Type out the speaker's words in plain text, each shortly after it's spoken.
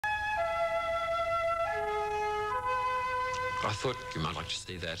I thought you might like to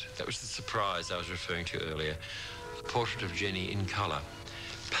see that. That was the surprise I was referring to earlier. A portrait of Jenny in colour.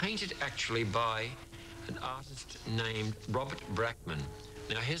 Painted actually by an artist named Robert Brackman.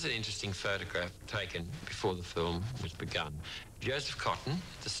 Now, here's an interesting photograph taken before the film was begun. Joseph Cotton,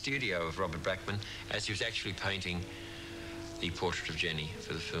 at the studio of Robert Brackman, as he was actually painting the portrait of Jenny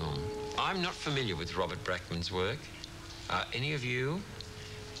for the film. I'm not familiar with Robert Brackman's work. Any of you?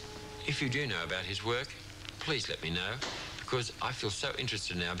 If you do know about his work, please let me know, because I feel so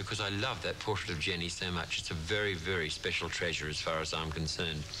interested now because I love that portrait of Jenny so much. It's a very, very special treasure as far as I'm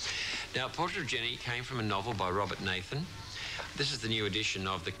concerned. Now, Portrait of Jenny came from a novel by Robert Nathan. This is the new edition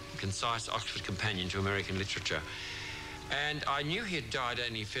of the concise Oxford Companion to American Literature. And I knew he had died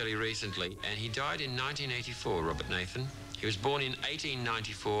only fairly recently, and he died in 1984, Robert Nathan. He was born in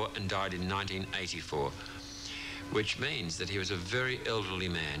 1894 and died in 1984, which means that he was a very elderly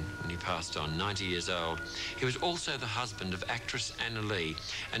man when he passed on, 90 years old. He was also the husband of actress Anna Lee,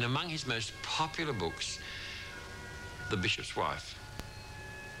 and among his most popular books, The Bishop's Wife.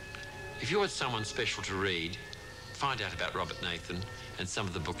 If you want someone special to read, find out about Robert Nathan and some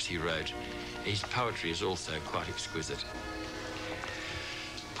of the books he wrote. His poetry is also quite exquisite.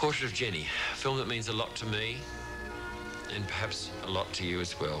 Portrait of Jenny, a film that means a lot to me and perhaps a lot to you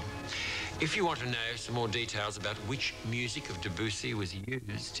as well. If you want to know some more details about which music of Debussy was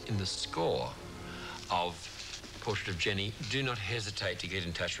used in the score of Portrait of Jenny, do not hesitate to get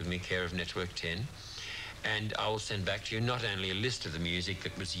in touch with me, care of Network 10. And I will send back to you not only a list of the music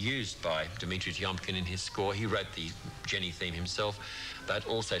that was used by Dmitri Tiomkin in his score, he wrote the Jenny theme himself, but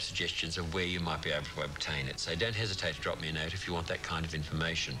also suggestions of where you might be able to obtain it. So don't hesitate to drop me a note if you want that kind of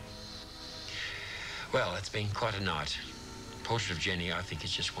information. Well, it's been quite a night. Portrait of Jenny, I think,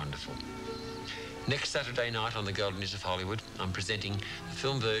 is just wonderful. Next Saturday night on the Golden Years of Hollywood, I'm presenting the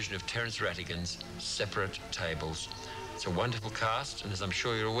film version of Terence Rattigan's Separate Tables. It's a wonderful cast, and as I'm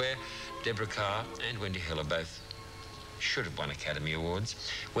sure you're aware, Deborah Kerr and Wendy Hiller both should have won Academy Awards.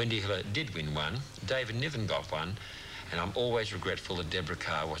 Wendy Hiller did win one, David Niven got one, and I'm always regretful that Deborah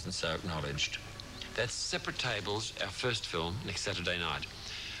Kerr wasn't so acknowledged. That's Separate Tables, our first film, next Saturday night.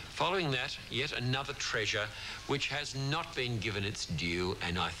 Following that, yet another treasure which has not been given its due,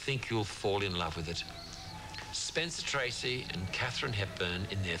 and I think you'll fall in love with it. Spencer Tracy and Katharine Hepburn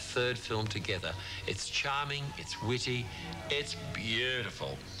in their third film together. It's charming, it's witty, it's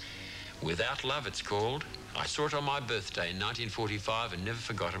beautiful. Without Love, it's called. I saw it on my birthday in 1945 and never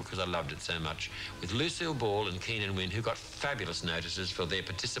forgot it because I loved it so much. With Lucille Ball and Keenan Wynn, who got fabulous notices for their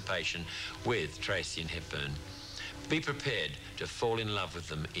participation with Tracy and Hepburn. Be prepared to fall in love with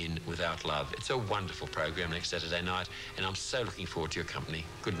them in Without Love. It's a wonderful program next Saturday night, and I'm so looking forward to your company.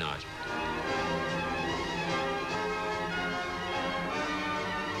 Good night.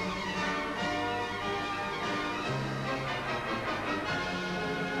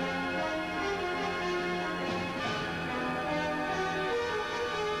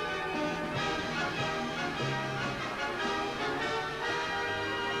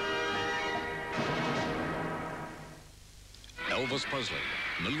 Elvis Presley.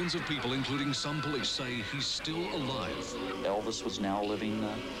 Millions of people, including some police, say he's still alive. Elvis was now living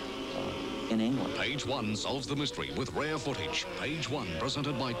in England. Page One solves the mystery with rare footage. Page One,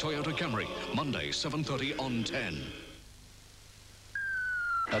 presented by Toyota Camry. Monday, 7:30 on 10.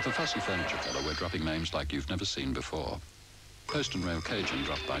 At the Fussy Furniture Fellow, we're dropping names like you've never seen before. Post and Rail Cajun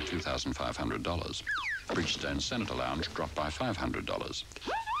dropped by $2,500. Bridgestone Senator Lounge dropped by $500.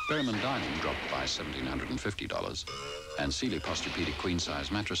 Berryman Dining dropped by $1,750. And Sealy Posturepedic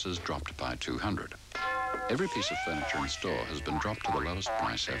queen-size mattresses dropped by $200. Every piece of furniture in store has been dropped to the lowest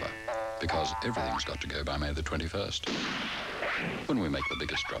price ever, because everything's got to go by May the 21st, when we make the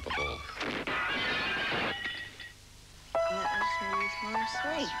biggest drop of all.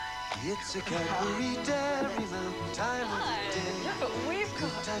 Sweet. It's a Cadbury Dairy Milk time of the day. Look what we've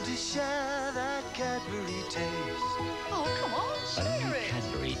got. Time to share that Cadbury taste. Oh, come on, A share new it.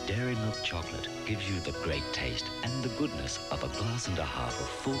 Cadbury Dairy Milk Chocolate gives you the great taste and the goodness of a glass and a half of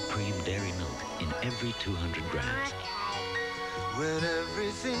full cream dairy milk in every 200 grams. When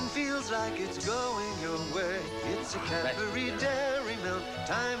everything feels like it's going your way, it's a Cadbury Dairy Milk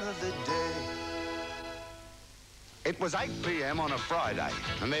time of the day. It was 8 p.m. on a Friday,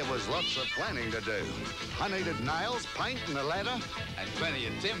 and there was lots of planning to do. I needed nails, paint and a ladder. And plenty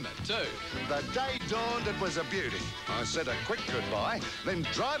of timber, too. The day dawned, it was a beauty. I said a quick goodbye, then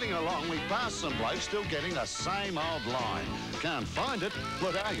driving along, we passed some blokes still getting the same old line. Can't find it,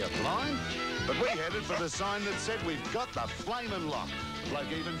 but are you blind? But we headed for the sign that said we've got the flamin' lock.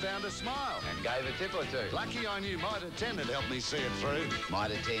 Bloke even found a smile. And gave a tip or two. Lucky I knew Mitre 10 had helped me see it through.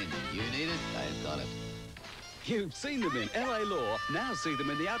 Mitre 10. You need it, they've got it. You've seen them in LA Law, now see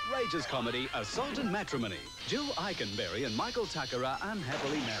them in the outrageous comedy Assault and Matrimony. Jill Eikenberry and Michael Tucker are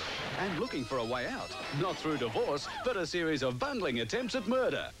unhappily married and looking for a way out. Not through divorce, but a series of bundling attempts at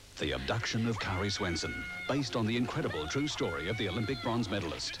murder. The Abduction of Kari Swenson, based on the incredible true story of the Olympic bronze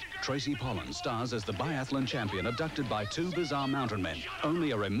medalist. Tracy Pollan stars as the biathlon champion abducted by two bizarre mountain men.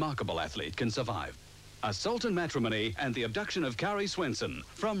 Only a remarkable athlete can survive. Assault and Matrimony and the Abduction of Kari Swenson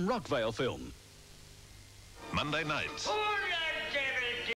from Rockvale Film. Monday nights. Or